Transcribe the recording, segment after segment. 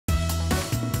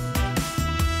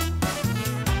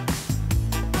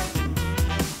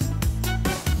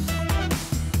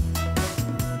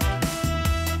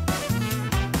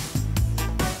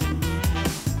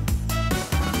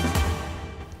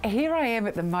am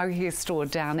at the Mohair store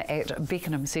down at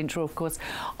Beckenham Central, of course,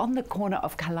 on the corner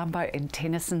of Colombo and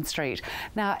Tennyson Street.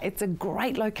 Now, it's a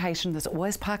great location. There's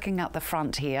always parking out the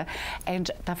front here, and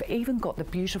they've even got the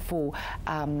beautiful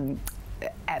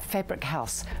fabric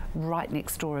house right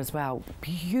next door as well.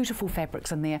 Beautiful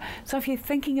fabrics in there. So if you're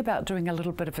thinking about doing a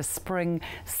little bit of a spring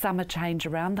summer change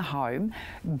around the home,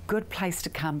 good place to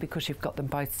come because you've got them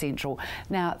both central.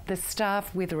 Now the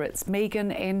staff, whether it's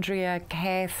Megan, Andrea,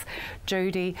 Kath,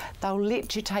 Judy, they'll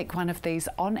let you take one of these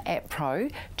on App Pro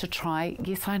to try.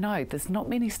 Yes, I know there's not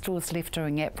many stores left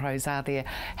doing App Pros, are there?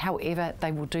 However,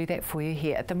 they will do that for you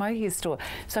here at the Mohair store.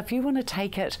 So if you want to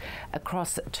take it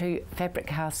across to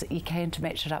Fabric House, you can, to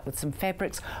match it up with some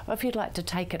fabrics, or if you'd like to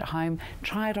take it home,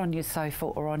 try it on your sofa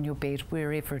or on your bed,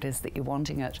 wherever it is that you're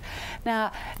wanting it.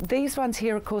 Now these ones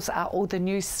here, of course, are all the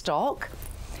new stock.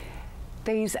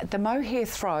 These, the mohair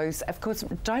throws, of course,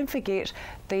 don't forget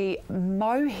the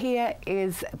mohair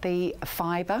is the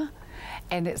fibre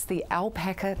and it's the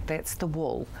alpaca that's the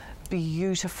wool.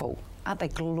 Beautiful. Aren't they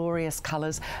glorious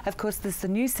colours? Of course, there's the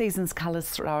new season's colours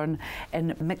thrown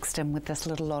and mixed in with this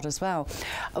little lot as well.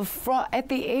 At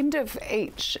the end of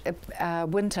each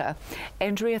winter,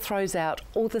 Andrea throws out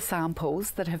all the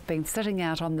samples that have been sitting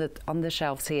out on the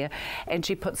shelves here, and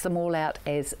she puts them all out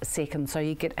as seconds. So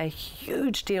you get a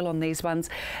huge deal on these ones.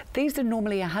 These are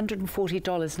normally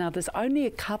 $140. Now there's only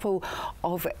a couple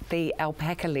of the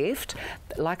alpaca left.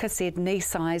 Like I said, knee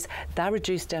size, they're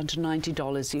reduced down to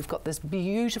 $90. You've got this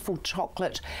beautiful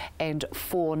chocolate and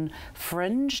fawn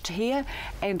fringed here,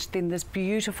 and then this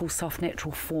beautiful soft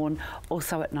natural fawn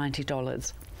also at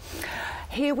 $90.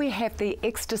 Here we have the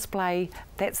X display.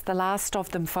 That's the last of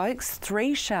them, folks.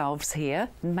 3 shelves here.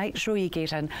 Make sure you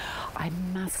get in. I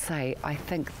must say, I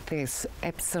think this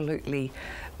absolutely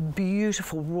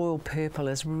beautiful royal purple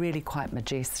is really quite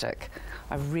majestic.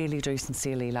 I really do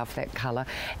sincerely love that colour.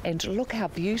 And look how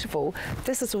beautiful.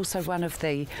 This is also one of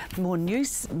the more new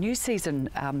season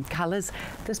colours.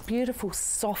 This beautiful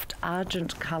soft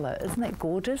argent colour. Isn't that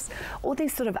gorgeous? All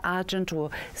these sort of argent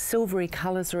or silvery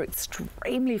colours are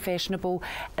extremely fashionable,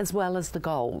 as well as the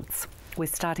golds. We're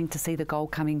starting to see the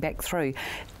gold coming back through.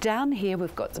 Down here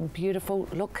we've got some beautiful,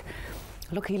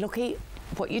 looky.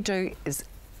 What you do is,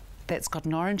 that's got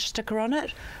an orange sticker on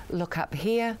it. Look up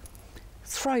here,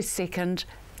 throw second.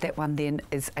 That one then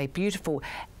is a beautiful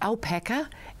alpaca.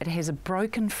 It has a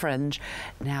broken fringe.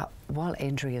 Now, while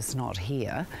Andrea's not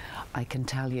here, I can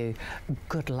tell you,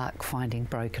 good luck finding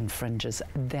broken fringes.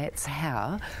 That's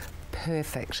how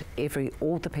perfect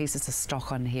all the pieces of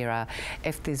stock on here are.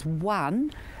 If there's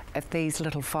one of these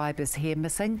little fibres here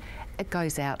missing, it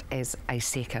goes out as a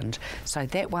second. So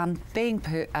that one being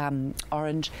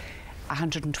orange,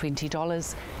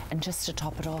 $120, and just to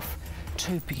top it off,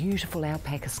 2 beautiful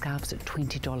alpaca scarves at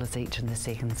 $20 each in the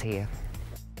seconds here.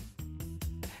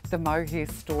 The Mohair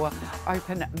store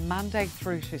open Monday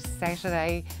through to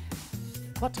Saturday.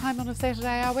 What time on a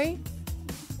Saturday are we?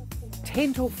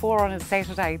 10 till 4 on a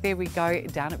Saturday. There we go,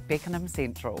 down at Beckenham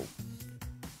Central.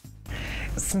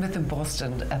 Smith &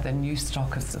 Boston are the new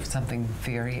stockers of something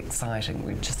very exciting.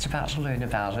 We're just about to learn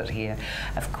about it here,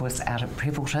 of course, out at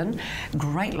Prebbleton.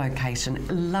 Great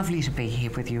location. Lovely to be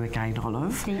here with you again,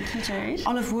 Olive. Thank you, Jude.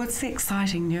 Olive, what's the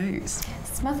exciting news?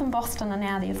 Smith & Boston are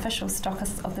now the official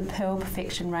stockists of the Pearl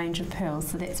Perfection range of pearls,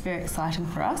 so that's very exciting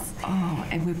for us. Oh,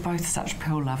 and we're both such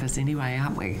pearl lovers anyway,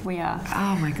 aren't we? We are.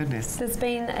 Oh my goodness. There's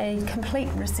been a complete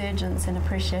resurgence and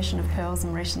appreciation of pearls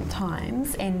in recent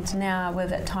times, and now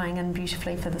with it tying in beautifully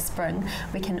for the spring,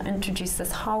 we can introduce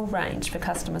this whole range for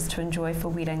customers to enjoy for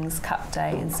weddings, cup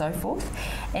day and so forth.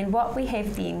 And what we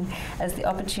have then is the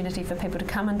opportunity for people to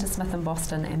come into Smith &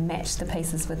 Boston and match the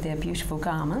pieces with their beautiful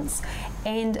garments.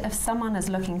 And if someone is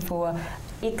looking for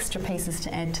extra pieces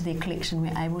to add to their collection,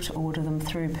 we're able to order them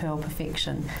through Pearl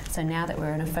Perfection. So now that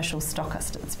we're an official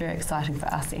stockist, it's very exciting for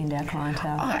us and our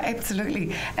clientele. Oh,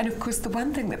 absolutely. And of course, the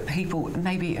one thing that people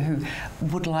maybe who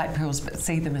would like pearls but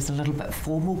see them as a little bit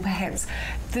formal perhaps,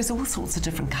 there's all sorts of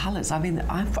different colours. I mean,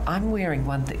 I'm wearing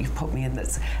one that you've put me in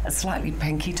that's a slightly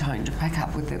pinky tone to pick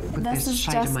up with this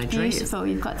shade of my dress. This is just beautiful.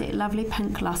 You've got that lovely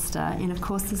pink lustre, and of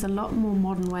course there's a lot more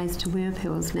modern ways to wear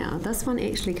pearls now. This one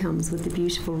actually comes with the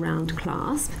beautiful round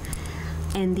clasp.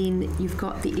 And then you've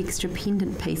got the extra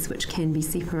pendant piece which can be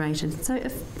separated. So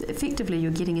effectively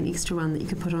you're getting an extra one that you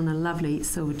could put on a lovely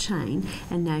silver chain,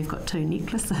 and now you've got 2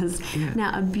 necklaces. Yeah.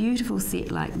 Now a beautiful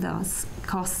set like this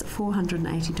costs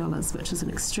 $480, which is an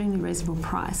extremely reasonable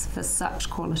price for such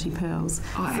quality pearls.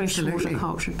 Freshwater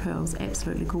cultured pearls,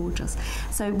 absolutely gorgeous.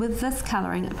 So with this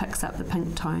colouring, it picks up the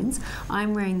pink tones.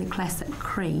 I'm wearing the classic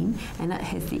cream, and it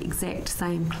has the exact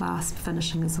same clasp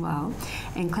finishing as well.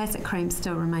 And classic cream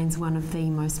still remains one of the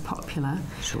most popular.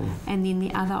 Sure. And then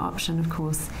the other option, of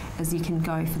course, is you can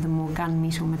go for the more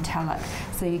gunmetal metallic,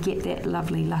 so you get that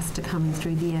lovely lustre coming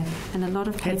through there. And a lot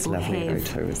of people have,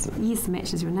 too, isn't it? Yes,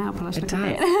 matches your nail polish. It Look does.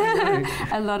 at that.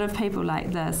 A lot of people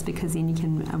like this because then you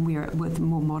can wear it with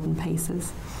more modern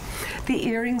pieces. The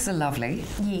earrings are lovely.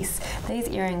 Yes, these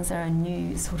earrings are a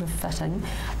new sort of fitting.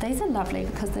 These are lovely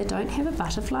because they don't have a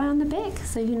butterfly on the back.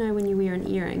 So you know when you wear an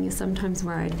earring, you're sometimes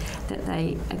worried that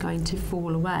they are going to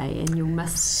fall away and you'll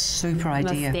miss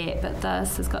that. But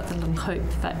this has got the little hoop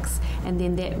fix, and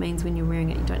then that means when you're wearing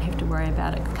it, you don't have to worry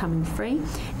about it coming free,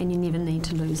 and you never need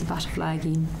to lose a butterfly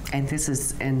again. And this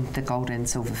is in the gold and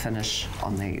silver finish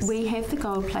on these. We have the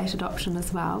gold plated option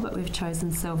as well, but we've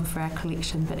chosen silver for our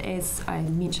collection. But as I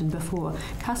mentioned before,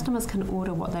 customers can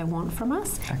order what they want from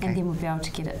us, and then we'll be able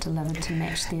to get it delivered to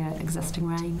match their existing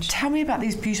range. Tell me about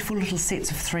these beautiful little sets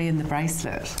of 3 in the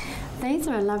bracelet. These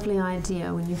are a lovely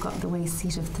idea when you've got the wee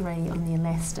set of 3 on the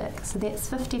elastic. So that's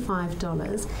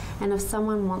 $55, and if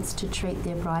someone wants to treat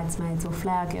their bridesmaids or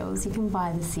flower girls, you can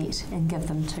buy the set and give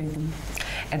them to them.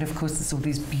 And of course there's all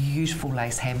these beautiful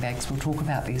lace handbags. We'll talk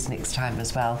about these next time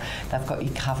as well. They've got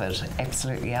you covered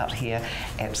absolutely out here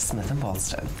at Smith &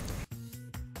 Boston.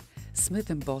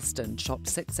 Smith & Boston, Shop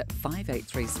 6 at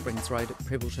 583 Springs Road at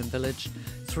Prebbleton Village,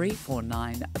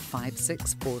 349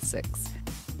 5646.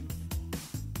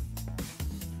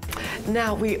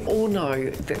 Now, we all know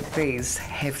that these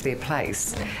have their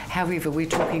place. However, we're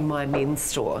talking my men's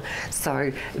store.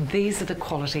 So these are the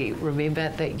quality, remember,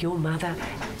 that your mother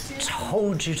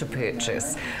told you to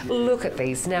purchase. Look at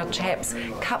these. Now, chaps,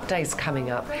 Cup Day's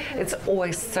coming up. It's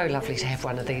always so lovely to have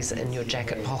one of these in your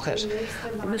jacket pocket.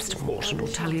 Mr. Morton will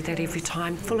tell you that every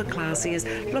time. Full of class ears.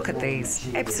 Look at these.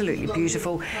 Absolutely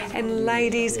beautiful. And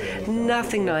ladies,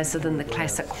 nothing nicer than the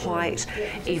classic white,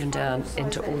 even down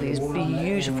into all these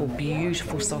beautiful,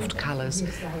 beautiful soft colours.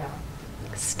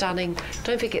 Stunning.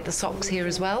 Don't forget the socks here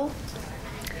as well.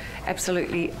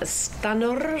 Absolutely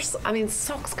stunners. I mean,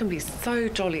 socks can be so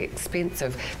jolly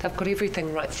expensive. They've got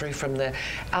everything right through from the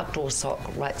outdoor sock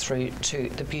right through to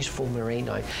the beautiful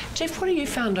merino. Jeff, what have you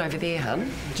found over there,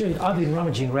 hun? Jude, I've been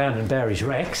rummaging around in Barry's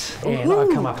racks, and I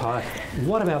come up high.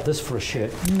 What about this for a shirt?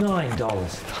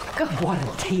 $9. God, what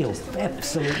a deal.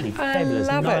 Absolutely fabulous.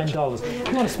 $9.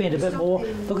 You want to spend a bit more?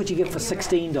 Look what you get for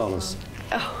 $16.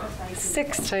 Oh,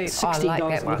 $16. $16. I like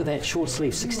that one. Look at that short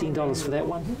sleeve. $16 for that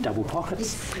one. Double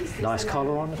pockets. Nice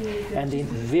collar on it. And then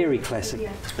very classic.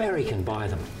 Barry can buy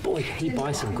them. Boy, he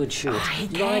buys some good shirts. He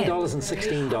can. $9 and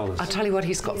 $16. I'll tell you what,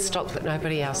 he's got stock that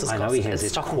nobody else has got. I know he has.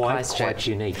 It's stock quite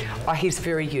unique. Oh, he's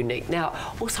very unique. Now,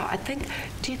 also, I think,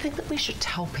 do you think that we should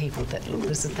tell people that, look,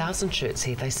 there's 1,000 shirts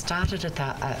here. They started at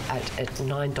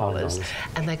 $9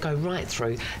 and they go right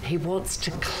through. He wants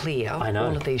to clear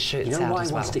all of these shirts out as well. You know why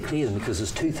he wants to clear them? Because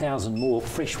there's 2,000 more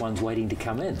fresh ones waiting to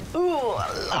come in. Oh, I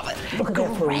love it. Look at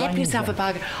that for a Grab range, yourself a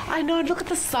bargain. I know, look at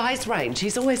the size range.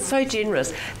 He's always so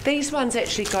generous. These ones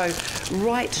actually go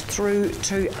right through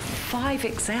to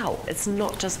 5XL. It's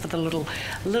not just for the little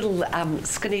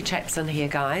skinny chaps in here,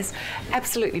 guys.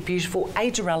 Absolutely beautiful.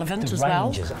 Age irrelevant as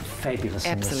well. The ranges are fabulous.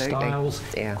 Absolutely. And the styles,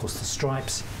 yeah. Of course, the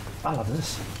stripes. I love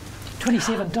this.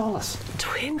 $27.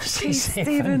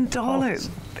 $27.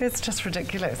 That's just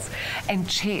ridiculous. And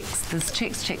checks. There's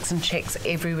checks and checks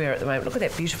everywhere at the moment. Look at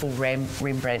that beautiful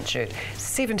Rembrandt shirt.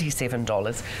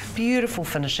 $77. Beautiful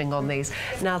finishing on these.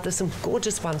 Now, there's some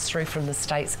gorgeous ones through from the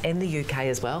States and the UK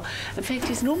as well. In fact,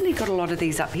 he's normally got a lot of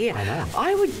these up here. I know.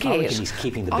 I would get... I reckon he's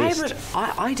keeping the best.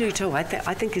 I do too. I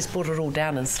think he's brought it all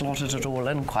down and slotted it all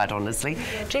in, quite honestly.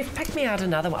 Jeff, pick me out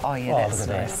another one. Oh, yeah, that's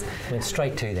look at nice. that. Went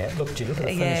straight to that. Look at the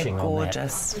finishing on that.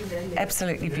 Gorgeous.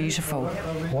 Absolutely beautiful.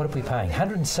 What are we paying?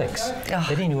 106.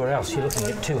 But anywhere else you're looking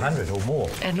at 200 or more.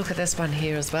 And look at this one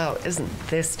here as well. Isn't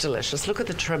this delicious? Look at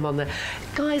the trim on the...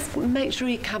 Guys, make sure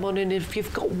you come on in. If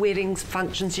you've got weddings,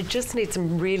 functions, you just need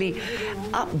some really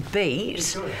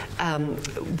upbeat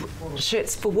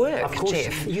shirts for work, Of course,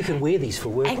 Jeff. you can wear these for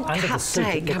work And under the Cup suit.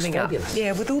 Day It looks coming fabulous. up.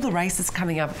 Yeah, with all the races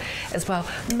coming up as well.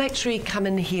 Make sure you come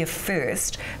in here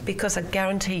first, because I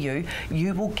guarantee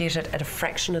you will get it at a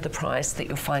fraction of the price that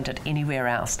you'll find it anywhere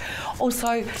else.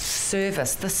 Also,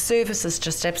 service. The service is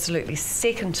just absolutely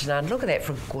second to none. Look at that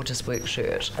for a gorgeous work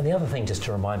shirt. And the other thing, just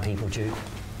to remind people, Jude,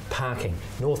 parking,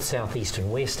 north, south, east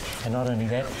and west. And not only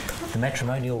that, the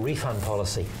matrimonial refund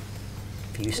policy.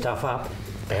 If you stuff up,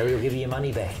 Barry will give you your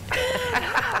money back.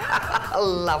 I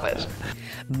love it.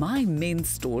 My Men's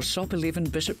Store, Shop 11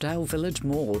 Bishopdale Village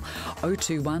Mall,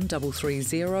 021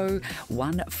 330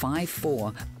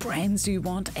 154. Brands you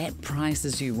want at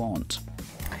prices you want.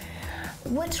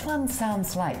 Which one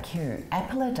sounds like you?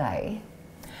 Apple a Day,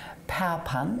 Power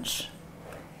Punch,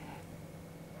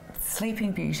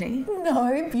 Sleeping Beauty?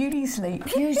 No, Beauty Sleep.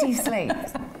 Beauty Sleep.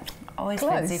 I always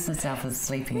Close. fancied myself as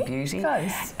Sleeping Beauty.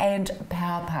 Close. And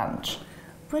Power Punch.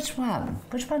 Which one?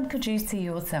 Which one could you see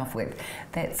yourself with?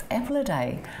 That's Apple a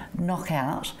Day,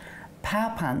 Knockout,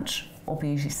 Power Punch, or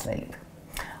Beauty Sleep.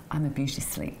 I'm a Beauty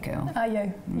Sleep girl. Are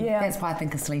you? Yeah. That's why I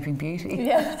think of Sleeping Beauty.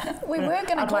 Yeah, we were going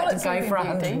to I'd call like it to go Sleeping for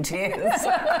Beauty. 100 years.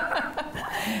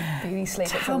 Beauty Sleep,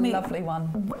 it's a Tell me- lovely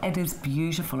one. It is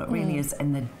beautiful, it really is,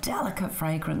 and the delicate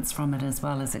fragrance from it as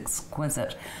well is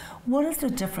exquisite. What is the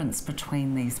difference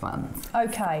between these ones?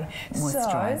 Okay,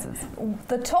 Moisturisers. so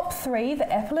the top three,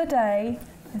 the Apple a Day,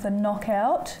 the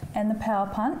Knockout and the Power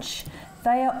Punch,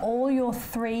 they are all your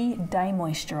 3-day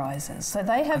moisturisers. So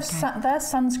they have they're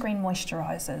sunscreen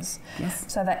moisturisers. Yes.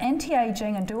 So they're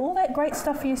anti-aging and do all that great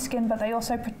stuff for your skin, but they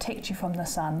also protect you from the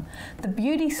sun. The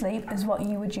Beauty Sleep is what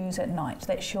you would use at night.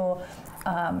 That's your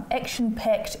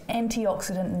action-packed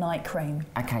antioxidant night cream.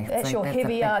 Okay, That's so your that's a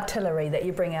heavy big- artillery that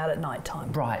you bring out at night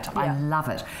time. Right, Yeah. I love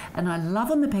it. And I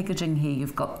love on the packaging here,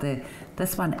 you've got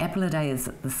this one, Apple a Day, is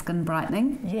the skin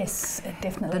brightening. Yes, it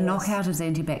definitely The is. Knockout is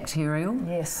antibacterial.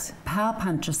 Yes. Power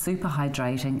Punch is super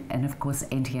hydrating, and of course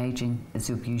anti-aging is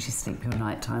your Beauty Sleep, your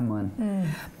nighttime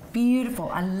one. Beautiful.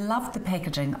 I love the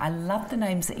packaging. I love the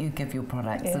names that you give your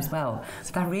products as well.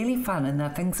 They're really fun, and they're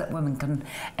things that women can,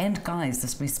 and guys,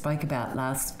 as we spoke about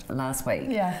last week.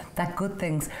 Yeah. They're good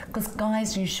things, because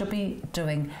guys, you should be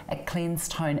doing a cleanse,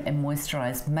 tone and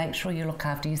moisturise. Make sure you look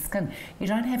after your skin. You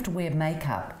don't have to wear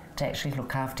makeup to actually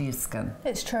look after your skin.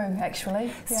 It's true, actually.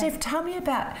 Yeah. Steph, tell me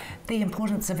about the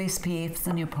importance of SPFs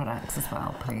in your products as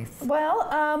well, please. Well,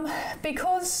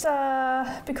 because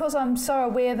I'm so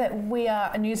aware that we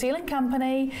are a New Zealand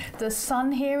company, the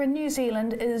sun here in New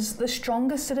Zealand is the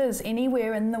strongest it is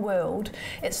anywhere in the world.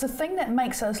 It's the thing that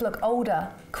makes us look older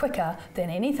quicker than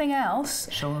anything else.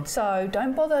 Sure. So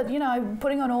don't bother,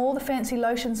 putting on all the fancy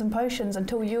lotions and potions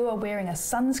until you are wearing a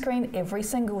sunscreen every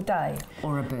single day.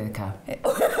 Or a burqa.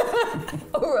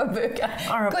 Or a burqa.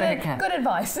 Or a burqa. Good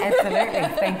advice. Absolutely,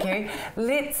 thank you.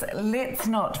 Let's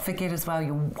not forget as well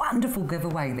your wonderful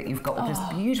giveaway that you've got with this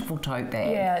beautiful tote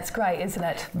bag. Yeah, it's great, isn't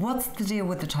it? What's the deal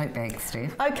with the tote bag,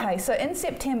 Steph? Okay, so in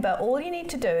September, all you need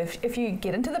to do, if you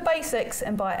get into the basics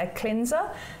and buy a cleanser,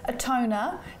 a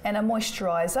toner, and a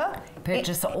moisturiser.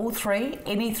 Purchase all three,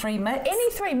 any three mix?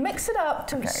 Any three, mix it up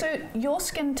to Okay. suit your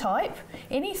skin type.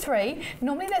 Any three,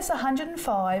 normally that's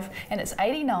 105 and it's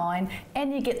 89,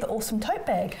 and you get the awesome tote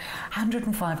bag.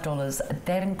 $105.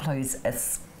 That includes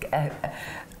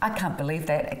I can't believe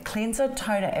that, a cleanser,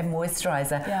 toner and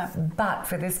moisturiser. Yeah. But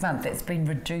for this month, it's been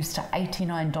reduced to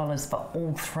 $89 for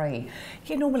all three.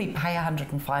 You normally pay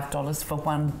 $105 for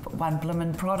one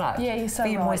bloomin' product. Yeah, you're so for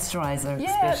your right. moisturiser,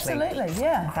 Yeah, especially. absolutely,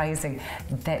 yeah. Crazy.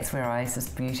 That's where Oasis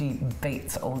Beauty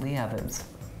beats all the others.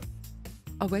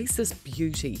 Oasis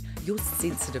Beauty, your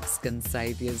sensitive skin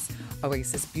saviours.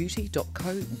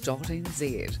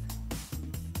 oasisbeauty.co.nz.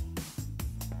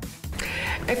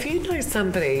 If you know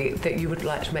somebody that you would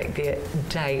like to make their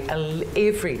day,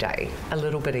 every day, a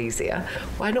little bit easier,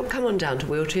 why not come on down to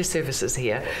Wheelchair Services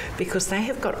here, because they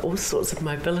have got all sorts of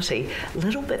mobility,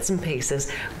 little bits and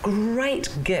pieces, great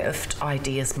gift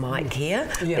ideas, Mike, here,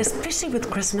 especially with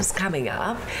Christmas coming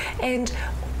up, and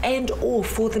or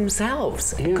for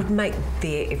themselves. It could make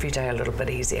their everyday a little bit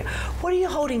easier. What are you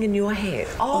holding in your hand?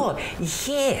 Oh,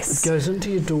 yes. It goes into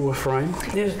your door frame.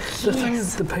 The thing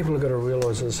is that people have got to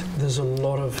realise is there's a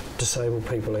lot of disabled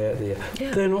people out there.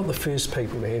 Yeah. They're not the first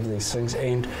people to have these things,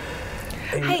 and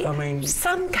Hey, I mean,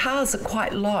 some cars are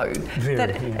quite low. Very,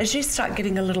 that yeah. as you start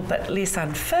getting a little bit less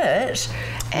unfit,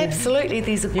 absolutely,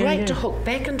 there's a great to hook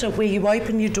back into where you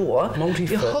open your door.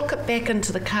 Multi-fit. You hook it back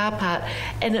into the car part,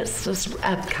 and it's this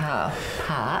car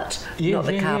part, Yeah, not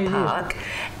the yeah, car yeah, yeah. park,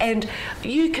 and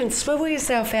you can swivel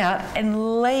yourself out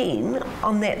and lean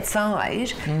on that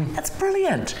side. It's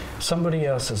brilliant. somebody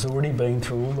else has already been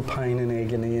through all the pain and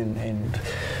agony and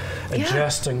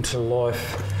adjusting to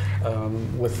life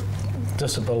with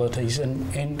disabilities,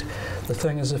 and the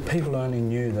thing is, if people only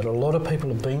knew that a lot of people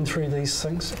have been through these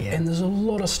things, and there's a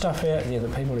lot of stuff out there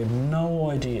that people have no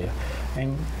idea,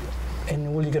 and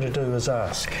all you got to do is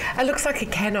ask. It looks like a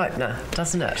can opener,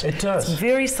 doesn't it? It does. It's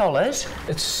very solid.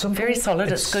 It's simple. Very solid.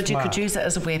 It's good. smart. You could use it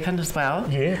as a weapon as well.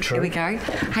 Yeah, true. There we go.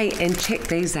 Hey, and check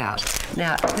these out.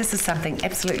 Now, this is something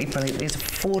absolutely brilliant. These are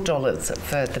 $4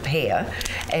 for the pair,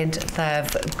 and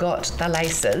they've got the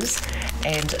laces,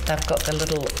 and they've got the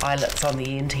little eyelets on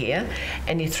the end here,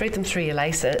 and you thread them through your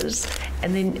laces,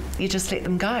 and then you just let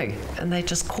them go, and they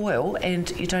just coil,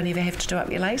 and you don't even have to do up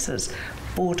your laces.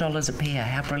 $4 a pair.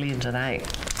 How brilliant are they?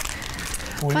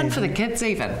 Fun for the kids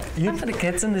even. Fun for the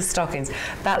kids in their stockings.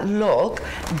 But look,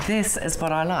 this is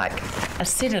what I like. A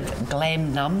set of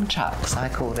glam nunchucks, I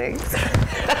call these.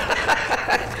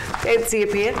 Fancy a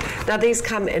pair. Now these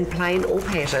come in plain or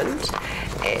patterned.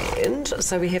 And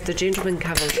so we have the gentleman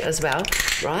covered as well.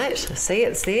 Right, see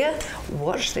it's there.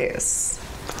 Watch this.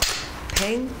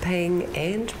 Ping, ping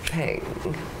and ping.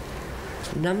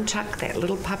 Nunchuck that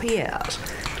little puppy out.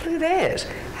 Look at that.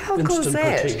 How cool is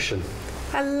that? Instant protection.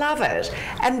 I love it.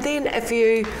 And then if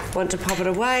you want to pop it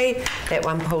away, that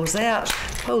one pulls out,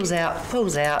 pulls out,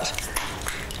 pulls out.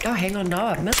 Oh, hang on, no,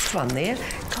 I've missed one there.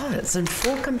 God, it's in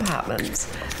 4 compartments.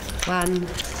 1,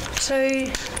 2,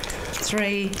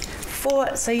 3,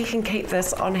 4. So you can keep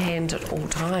this on hand at all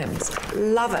times.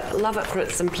 Love it for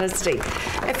its simplicity.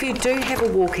 If you do have a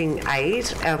walking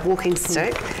aid, a walking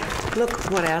stick,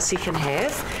 look what else you can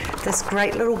have. This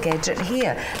great little gadget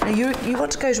here. Now you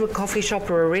want to go to a coffee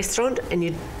shop or a restaurant and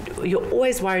you're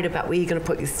always worried about where you're going to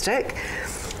put your stick.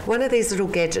 One of these little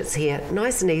gadgets here,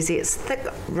 nice and easy. It's thick,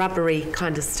 rubbery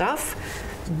kind of stuff.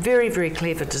 Very, very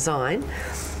clever design.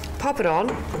 Pop it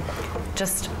on,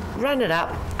 just run it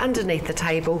up underneath the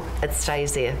table. It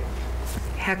stays there.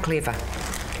 How clever.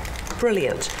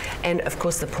 Brilliant. And of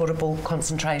course the portable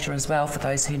concentrator as well for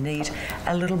those who need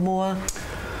a little more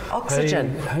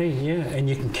oxygen. Hey, yeah, and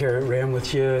you can carry it around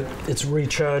with you. It's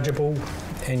rechargeable,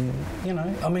 and you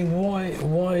know, I mean,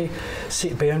 why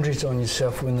set boundaries on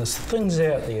yourself when there's things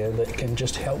out there that can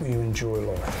just help you enjoy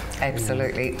life?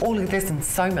 Absolutely. All of this and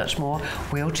so much more.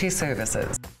 Wheelchair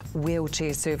Services.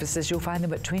 Wheelchair Services, you'll find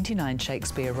them at 29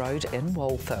 Shakespeare Road in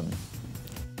Waltham.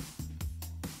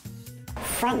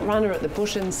 Front runner at the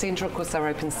Bush Inn Centre, of course they're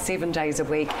open 7 days a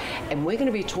week, and we're going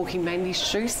to be talking mainly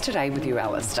shoes today with you,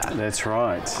 Alistair. That's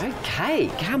right. Okay,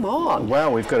 come on.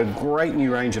 Well, we've got a great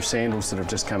new range of sandals that have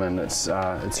just come in. It's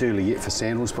early yet for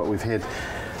sandals, but we've had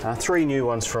 3 new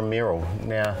ones from Merrill.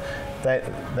 Now,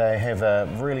 they have a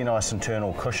really nice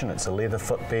internal cushion. It's a leather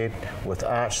footbed with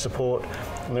arch support,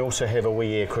 and they also have a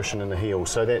wee air cushion in the heel,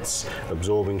 so that's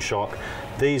absorbing shock.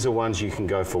 These are ones you can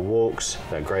go for walks.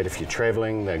 They're great if you're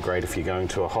travelling, they're great if you're going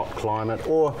to a hot climate,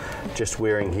 or just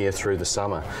wearing here through the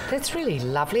summer. That's really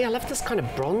lovely. I love this kind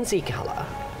of bronzy colour.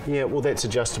 Yeah, well, that's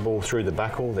adjustable through the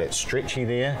buckle. That's stretchy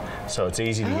there, so it's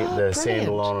easy to get the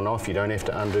sandal on and off. You don't have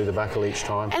to undo the buckle each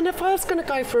time. And if I was going to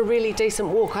go for a really decent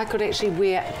walk, I could actually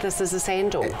wear this as a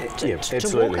sandal yeah, absolutely.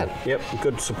 To walk in. Yep,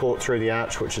 good support through the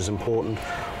arch, which is important.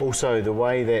 Also, the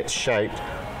way that's shaped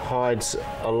hides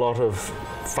a lot of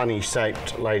funny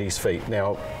shaped ladies' feet.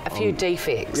 Now, a few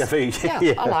defects.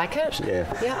 Yeah, I like it.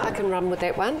 Yeah, I can run with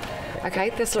that one.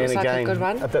 Okay, this looks like a good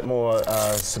one. A bit more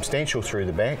substantial through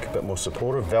the back, a bit more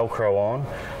supportive. Velcro on.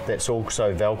 That's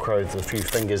also Velcro with a few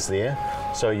fingers there,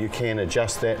 so you can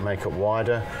adjust that, make it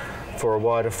wider for a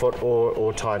wider foot,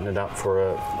 or tighten it up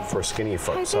for a skinnier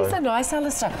foot. Hey, these are nice,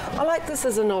 Alistair. I like this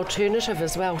as an alternative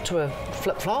as well to a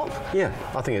flip-flop. Yeah,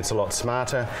 I think it's a lot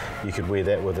smarter. You could wear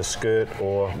that with a skirt,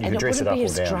 or you could dress it up or down. And it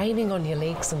wouldn't be as draining on your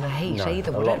legs in the heat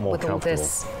either, would it? With all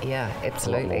this, yeah,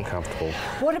 absolutely. A lot more comfortable.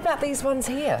 What about these ones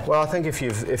here? Well, I think if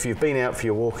you've been out for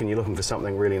your walk and you're looking for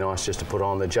something really nice just to put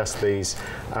on, these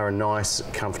are a nice,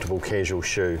 comfortable, casual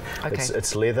shoe. Okay.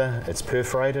 It's leather, it's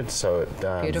perforated, so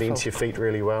it vents your feet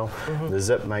really well. The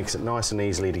zip makes it nice and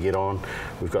easily to get on.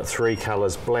 We've got 3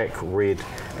 colours, black, red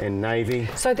and navy.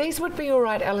 So these would be all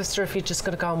right, Alistair, if you're just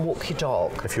going to go and walk your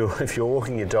dog. If you're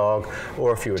walking your dog,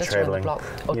 or if you were just travelling. Around the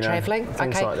block. Or travelling,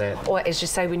 things like that. Or as you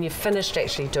say, when you're finished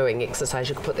actually doing exercise,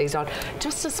 you can put these on.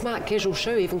 Just a smart casual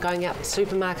shoe, even going out to the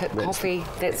supermarket, coffee,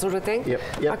 that sort of thing. Yep.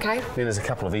 Okay. Then there's a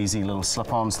couple of easy little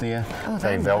slip-ons there. Oh,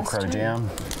 they Velcro nice down.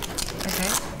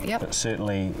 Okay. Yep. But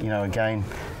certainly, again,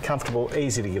 comfortable,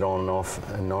 easy to get on and off,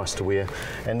 and nice to wear.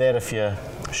 And that, if you're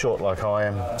short like I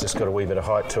am, just got a wee bit of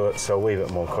height to it, so a wee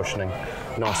bit more cushioning.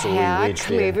 Nice little wee wedge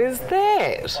there. How clever is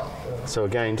that? So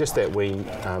again, just that wee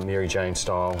Mary Jane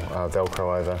style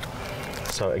Velcro over.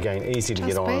 So again, easy to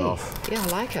get on and off. Yeah, I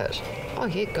like it. Oh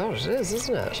yeah, God, it is,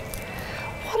 isn't it?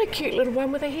 What a cute little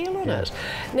one with a heel on it.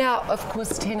 Now, of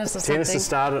course, tennis is Tennis has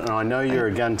started, and I know you're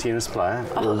a gun tennis player,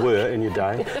 or were in your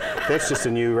day. That's just a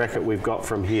new racket we've got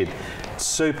from Head.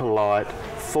 Super light,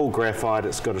 full graphite.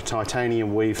 It's got a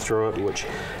titanium weave through it, which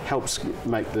helps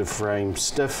make the frame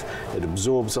stiff. It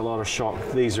absorbs a lot of shock.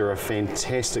 These are a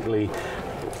fantastically,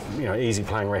 easy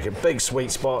playing racket. Big sweet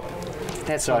spot.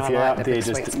 That's so what if you're I like, out there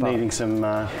just needing some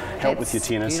help with your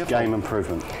tennis, beautiful. game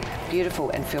improvement. Beautiful,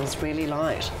 and feels really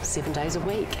light 7 days a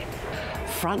week.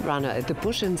 front runner. The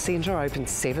Bush Inn Centre open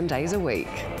 7 days a week.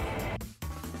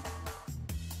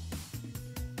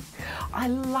 I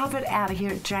love it out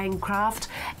here at Jan Craft,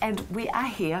 and we are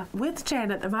here with Jan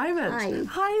at the moment. Hi.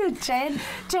 Hiya, Jan.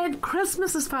 Jan,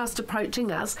 Christmas is fast approaching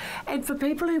us, and for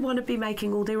people who want to be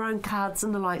making all their own cards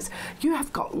and the likes, you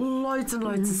have got loads and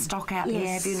loads of stock out here,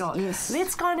 have you not? Yes.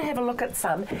 Let's go and have a look at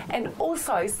some, and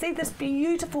also see this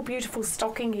beautiful, beautiful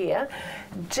stocking here.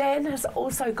 Jan has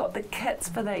also got the kits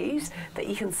for these that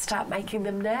you can start making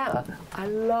them now. I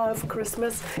love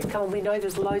Christmas. Come on, we know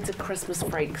there's loads of Christmas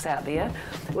freaks out there.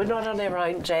 We're not on our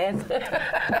own, Jan.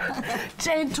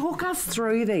 Jan, talk us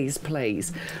through these,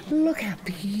 please. Look how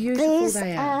beautiful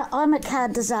they are. I'm a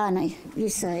card designer, you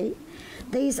see.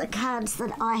 These are cards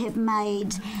that I have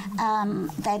made.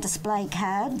 They're display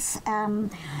cards.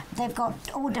 They've got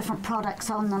all different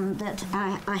products on them that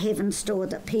I have in store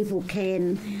that people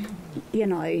can, you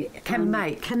know, Can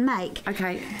make.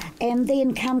 Okay. And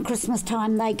then come Christmas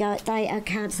time, they are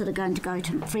cards that are going to go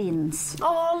to friends.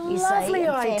 Oh, you lovely see,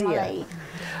 and idea. family.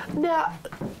 Now,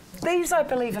 these, I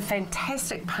believe, are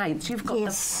fantastic paints. You've got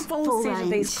Yes, the full full set of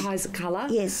these range. kinds of colour.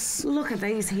 Yes. Look at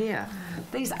these here.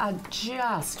 These are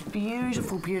just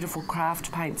beautiful, beautiful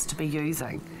craft paints to be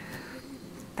using.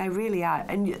 They really are.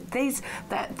 And these,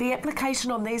 the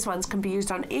application on these ones can be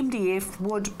used on MDF,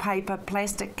 wood, paper,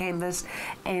 plastic, canvas,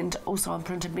 and also on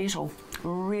printed metal.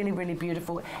 Really, really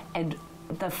beautiful. And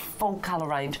the full colour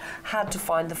range. Hard to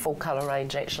find the full colour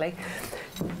range, actually.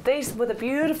 These were the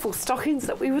beautiful stockings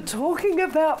that we were talking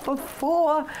about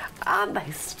before. Aren't they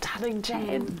stunning,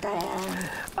 Jan? They are.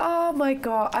 Oh my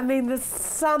God. I mean, there's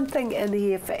something in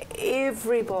here for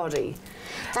everybody.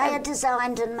 They are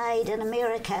designed and made in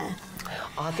America.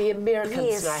 Oh, the Americans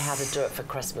Yes. know how to do it for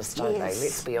Christmas, don't Yes. they?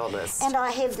 Let's be honest. And I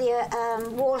have their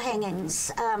wall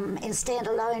hangings and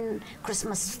standalone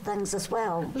Christmas things as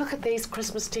well. Look at these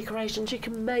Christmas decorations. You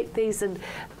can make these and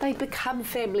they become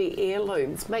family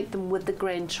heirlooms. Make them with the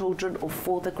grandchildren or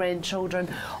for the grandchildren.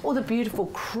 All the beautiful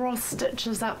cross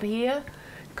stitches up here.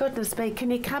 Goodness me,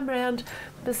 can you come round,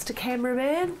 Mr.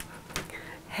 Cameraman?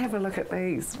 Have a look at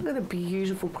these. Look at the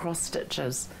beautiful cross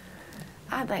stitches.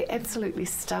 Aren't they absolutely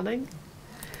stunning?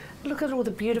 Look at all the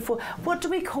beautiful... What do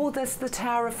we call this, the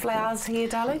Tower of Flowers here,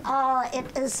 darling? Oh,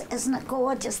 it is, isn't it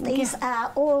gorgeous? These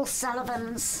are all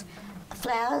Sullivan's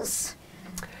flowers.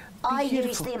 I use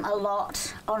Beautiful. them a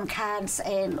lot on cards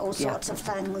and all Yeah. sorts of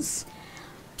things.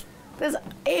 There's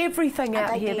everything Aren't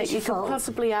out they here that you could beautiful?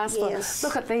 possibly ask Yes. for.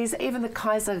 Look at these, even the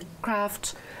Kaiser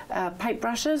Craft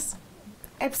paintbrushes.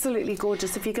 Absolutely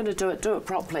gorgeous. If you're going to do it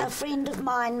properly. A friend of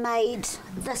mine made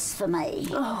this for me.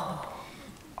 Oh,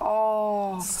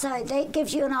 So that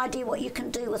gives you an idea what you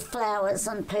can do with flowers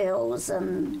and pearls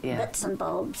and Yeah. bits and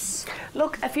bobs.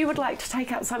 look, if you would like to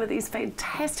take out some of these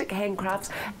fantastic handcrafts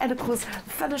and, of course,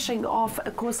 finishing off,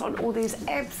 of course, on all these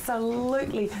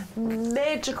absolutely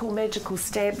magical, magical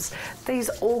stamps, these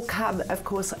all come, of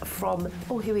course, from,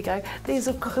 oh, here we go, these,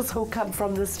 of course, all come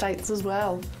from the States as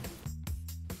well.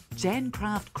 Jan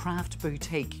Craft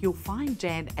Boutique. You'll find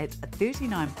Jan at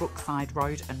 39 Brookside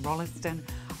Road in Rolleston.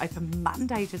 Open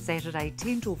Monday to Saturday,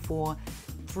 10 till 4,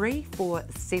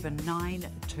 3479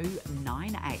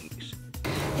 298.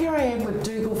 Here I am with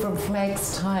Dougal from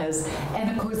Flags Tyres,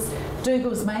 and of course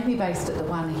Dougal's mainly based at the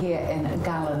one here in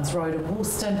Garlands Road in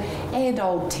Woolston, and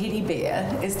old Teddy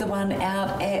Bear is the one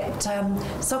out at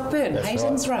Sockburn, That's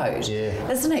Hayden's right. Road,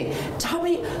 Yeah. isn't he? Tell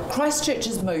me, Christchurch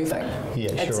is moving.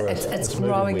 Yeah, it's, sure it's, is. it's It's moving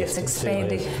growing, west, it's it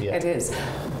certainly expanding. is, yeah. It is.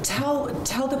 Tell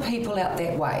the people out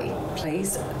that way,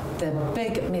 please, the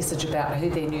big message about who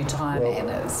their new tyre man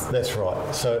is. That's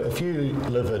right. So if you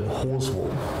live in Horswell,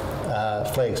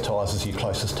 Flags Tyres is your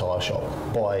closest tyre shop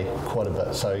by quite a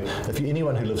bit. So if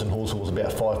anyone who lives in Horswell is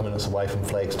about 5 minutes away from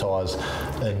Flags Tyres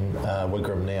in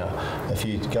Wigram now. If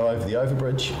you go over the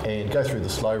overbridge and go through the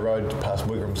slow road past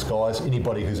Wigram Skies,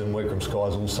 anybody who's in Wigram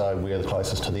Skies also, we're the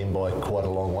closest to them by quite a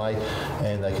long way,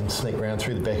 and they can sneak round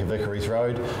through the back of Vickery's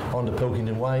Road onto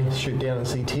Pilkington Way, shoot down and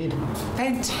see Ted.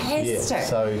 Fantastic. Yeah,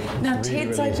 so now really,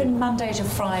 Ted's really open easy. Monday to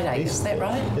Friday, is that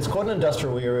right? It's quite an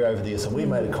industrial area over there, so we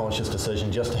made a conscious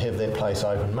decision just to have that place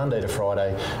open Monday to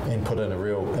Friday and put in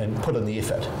the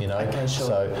effort, you know. Okay, sure.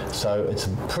 So it's a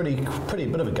pretty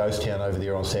bit of a ghost town over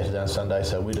there on Saturday and Sunday.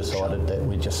 So we decided that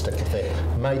we'd just stick with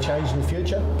that. May change in the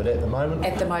future, but at the moment,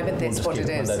 At the moment, we'll that's just what keep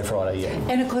it is. Monday to Friday,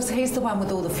 yeah. And of course, he's the one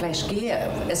with all the flash gear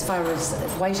as far as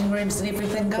waiting rooms and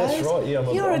everything goes. That's right,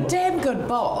 yeah, You're I'm a damn good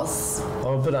boss.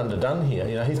 I'm a bit underdone here,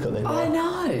 you know. He's got that. I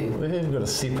know. We've even got a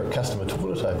separate customer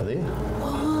toilet over there.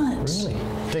 What? Really,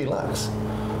 deluxe.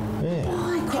 Yeah.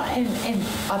 My God. And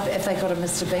have they got a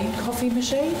Mr. Bean coffee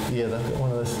machine? Yeah, they've got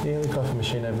one of those. Yeah, the coffee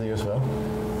machine over there as well.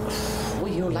 Well,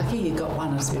 Well, you're lucky you got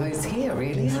one, I suppose, here,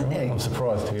 really, aren't you? I'm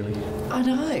surprised, really. I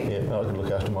know. Yeah, I can look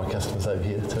after my customers over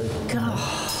here too. God.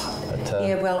 But,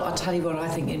 Yeah, well, I'll tell you what, I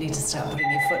think you need to start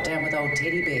putting your foot down with old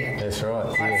Teddy Bear. That's right.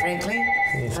 Quite frankly,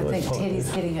 Yes, I well, think it's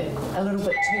Teddy's getting it a little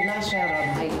bit too lush out on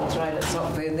Hayden's Road at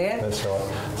Sockburn there. That's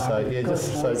right. So yeah, Good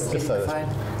just voice, so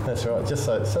microphone. that's right. Just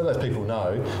so those people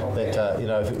know that you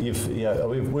know,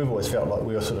 we've always felt like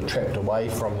we were sort of trapped away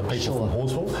from the people from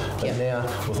Horsfall, but now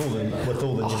with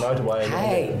all the new motorway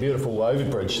and the beautiful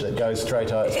overbridge that goes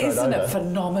straight over, Isn't it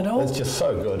phenomenal? It's just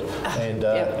so good.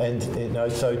 And you know,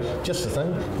 so just the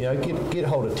thing, you know, get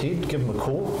hold of Ted, give him a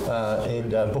call,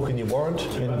 and book in your warrant,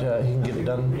 and he can get it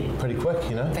done pretty quick.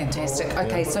 You know. Fantastic.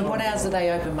 Okay, so what hours are they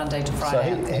open Monday to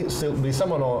Friday? So there'll be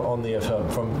someone on there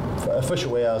from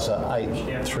official hours are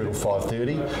 8 through to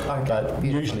 5:30, but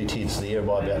usually Ted's there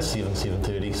by about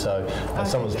 7:30. So if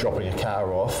someone's dropping a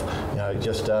car off, you know,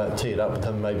 just tee it up with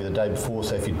him maybe the day before.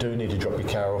 So if you do need to drop your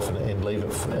car off and leave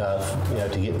it, you know,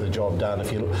 to get the job done,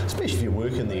 especially if you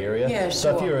work in the area. Yeah,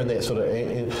 so if you're in that sort of,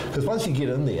 because once you get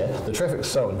in there, the traffic's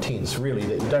so intense, really,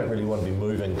 that you don't really want to be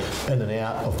moving in and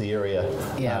out of the area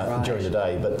during the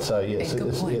day. But so yeah, it's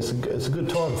a good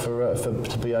time for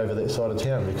to be over that side of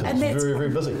town because it's very, very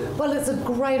busy. Well, it's a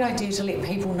great idea to let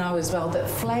people know as well that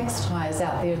Flags Tyres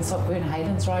out there in Sockburn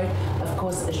Hayden's Road, of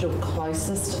course, is your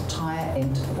closest tyre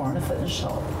and Warriner Fitness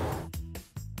shop.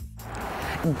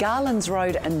 Garlands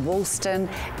Road in Woolston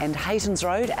and Hayden's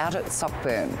Road out at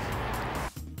Sockburn.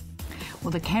 Well,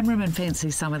 the cameraman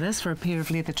fancies some of this for a pair of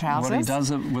leather trousers. Well, he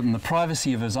does it in the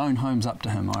privacy of his own home's up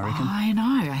to him, I reckon. I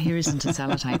know. I hear he's into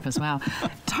sellotape as well.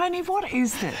 Tony, what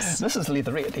is this? This is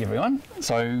leatherette, everyone.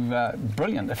 So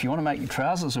brilliant. If you want to make your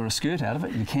trousers or a skirt out of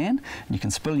it, you can. And you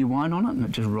can spill your wine on it and it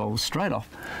just rolls straight off.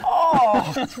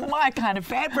 Oh, it's my kind of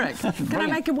fabric. Can I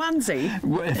make a onesie?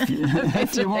 Well, if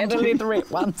you want a to. leatherette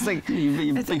onesie.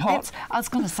 You'd be hot. I was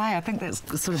going to say, I think that's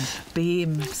sort of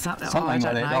BM something. Something I like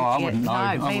don't that. know. Oh, I wouldn't know. No,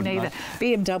 I me wouldn't neither. know.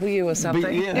 BMW or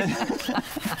something.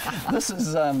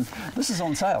 This is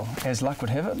on sale, as luck would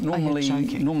have it. Normally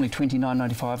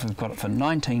 $29.95. We've got it for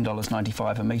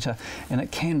 $19.95 a metre, and it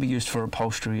can be used for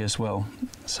upholstery as well.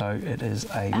 So it is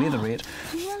a leatherette.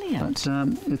 Brilliant.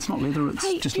 But it's not leather,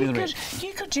 it's just leatherette.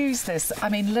 You could use this, I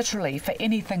mean, literally for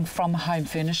anything from home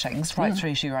furnishings right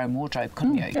through to your own wardrobe,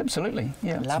 couldn't you? Absolutely,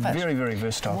 yeah. Love it's it. Very, very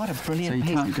versatile. What a brilliant piece. So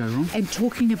you can't go wrong. And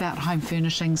talking about home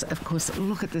furnishings, of course,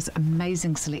 look at this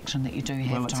amazing selection that you do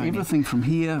have, Well, it's Tony. everything from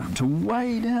here to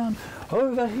way down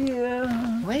over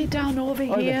here. Way down over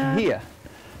here. Over here. Yeah.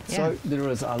 So there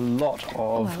is a lot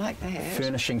of I like that.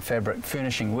 furnishing fabric,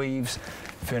 furnishing weaves,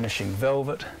 furnishing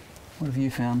velvet. What have you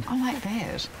found? I like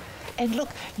that. And look,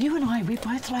 you and I, we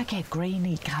both like our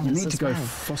greeny colours You as need to go well.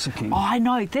 fossicking. Oh, I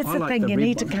know, that's I the like thing, the you red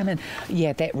need to one. come in.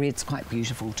 Yeah, that red's quite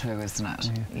beautiful too, isn't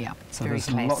it? Yeah, So very there's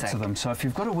classic. lots of them. So if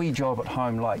you've got a wee job at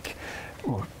home, like,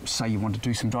 or say you want to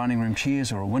do some dining room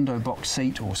chairs or a window box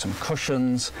seat or some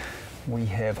cushions, we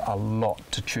have a lot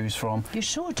to choose from. You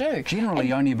sure do.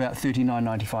 Generally only about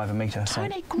 $39.95 a metre.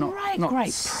 Tony, so not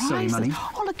great silly prices. money.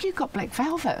 Oh, look, you've got black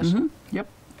velvet. Yep.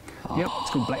 Yep, it's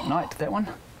called Black Knight, that one.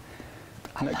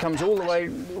 And it comes all the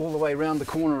way around the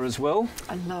corner as well.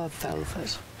 I love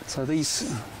velvet. So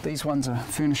these ones are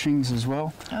furnishings as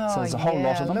well. Oh, so there's a whole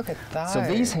lot of them. look at those. So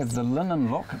these have the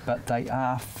linen look, but they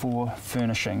are for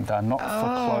furnishing. They're not for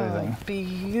clothing.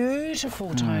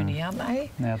 Beautiful, Tony, aren't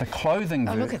they? Now the clothing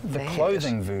look at that.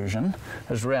 clothing version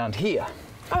is round here.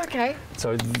 Okay.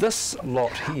 So this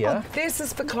lot here. Oh, this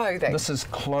is for clothing. This is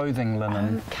clothing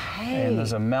linen. Okay. And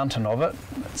there's a mountain of it.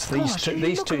 It's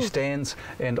these two stands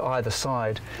and either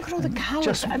side. Look at all the colours.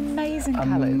 Just amazing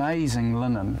colours. Amazing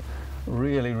linen.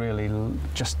 Really, really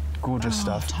just gorgeous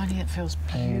stuff. Tony, it feels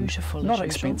beautiful. Not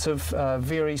expensive.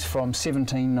 Varies from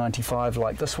 $17.95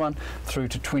 like this one through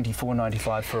to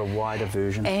 $24.95 for a wider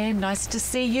version. And nice to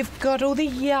see you've got all the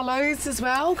yellows as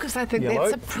well, because I think Yellow.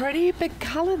 that's a pretty big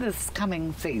colour this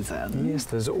coming season. Yes,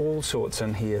 there's all sorts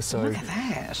in here. So Look at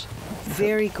that.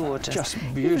 Very gorgeous. just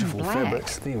beautiful Even black.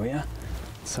 fabrics. There we are.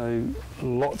 So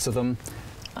lots of them.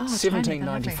 Oh,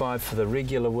 $17.95 for the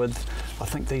regular width. I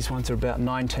think these ones are about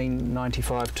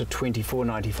 $19.95 to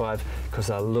 $24.95 because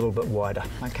they're a little bit wider.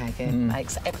 Okay, yeah,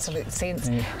 makes absolute sense.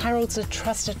 Yeah. Harold's a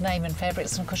trusted name in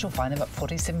fabrics, and of course you'll find them at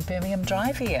 47 Birmingham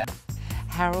Drive here.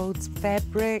 Harold's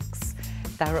Fabrics,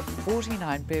 they're at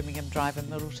 49 Birmingham Drive in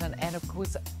Middleton, and of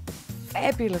course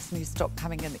fabulous new stock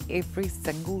coming in every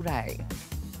single day.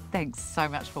 Thanks so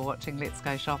much for watching Let's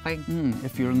Go Shopping.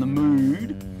 If you're in the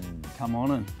mood, come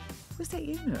on in. Was that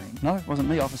you doing? No, it wasn't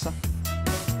me, officer.